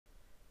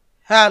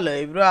Hello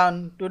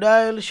everyone, today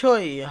I will show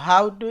you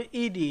how to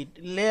edit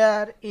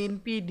layer in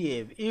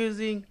PDF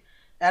using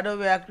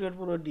Adobe Acrobat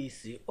Pro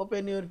DC.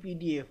 Open your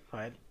PDF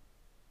file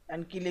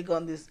and click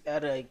on this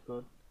arrow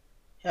icon.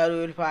 Here you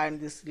will find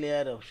this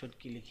layer option.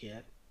 Click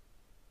here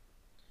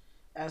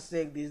and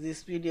select this.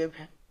 This PDF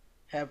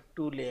have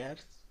two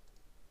layers.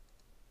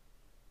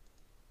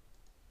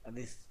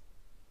 This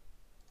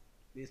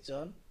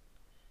one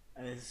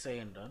and this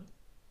second one.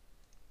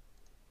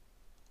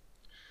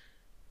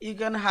 You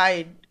can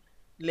hide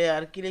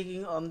layer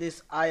clicking on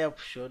this eye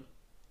option.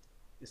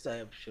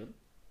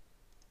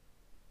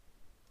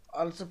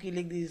 Also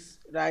click this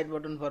right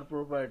button for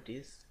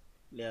properties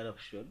layer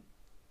option.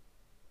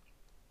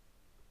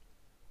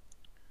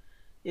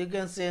 You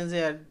can change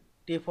your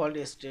default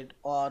state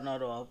on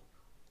or off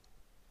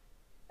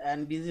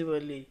and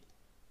visibly,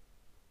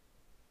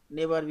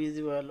 never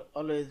visible,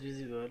 always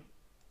visible.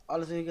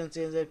 Also you can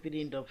change the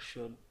print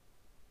option,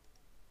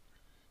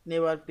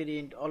 never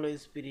print,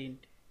 always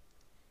print,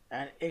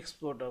 and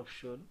export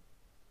option.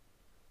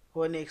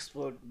 When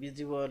export,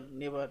 visible,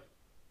 never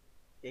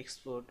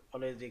export,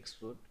 always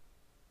export.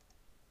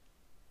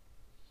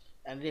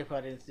 And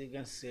reference, you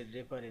can set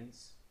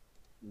reference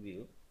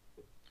view.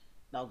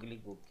 Now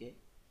click OK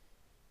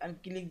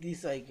and click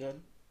this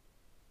icon.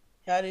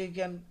 Here you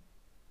can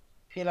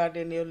fill out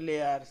in your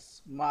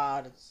layers,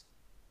 merge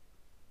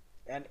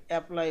and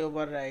apply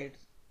overrides.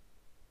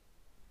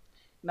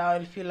 Now I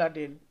will fill out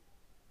in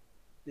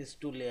these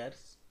two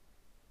layers.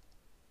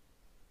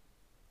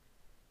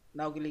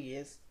 Now click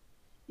yes.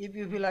 If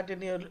you fill out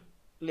in your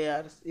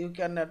layers, you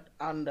cannot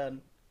undo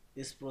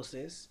this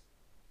process.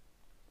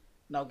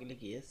 Now click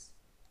yes.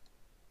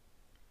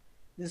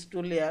 This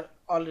two layer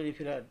already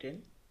filled out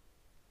in.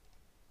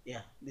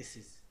 Yeah,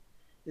 this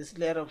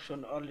layer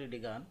option already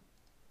gone.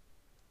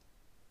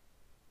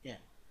 Yeah,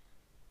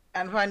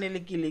 and finally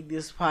click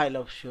this file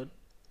option.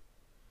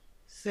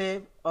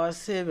 Save or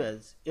save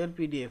as your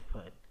PDF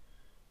file.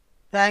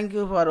 Thank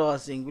you for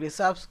watching. Please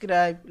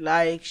subscribe,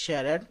 like,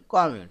 share and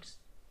comments.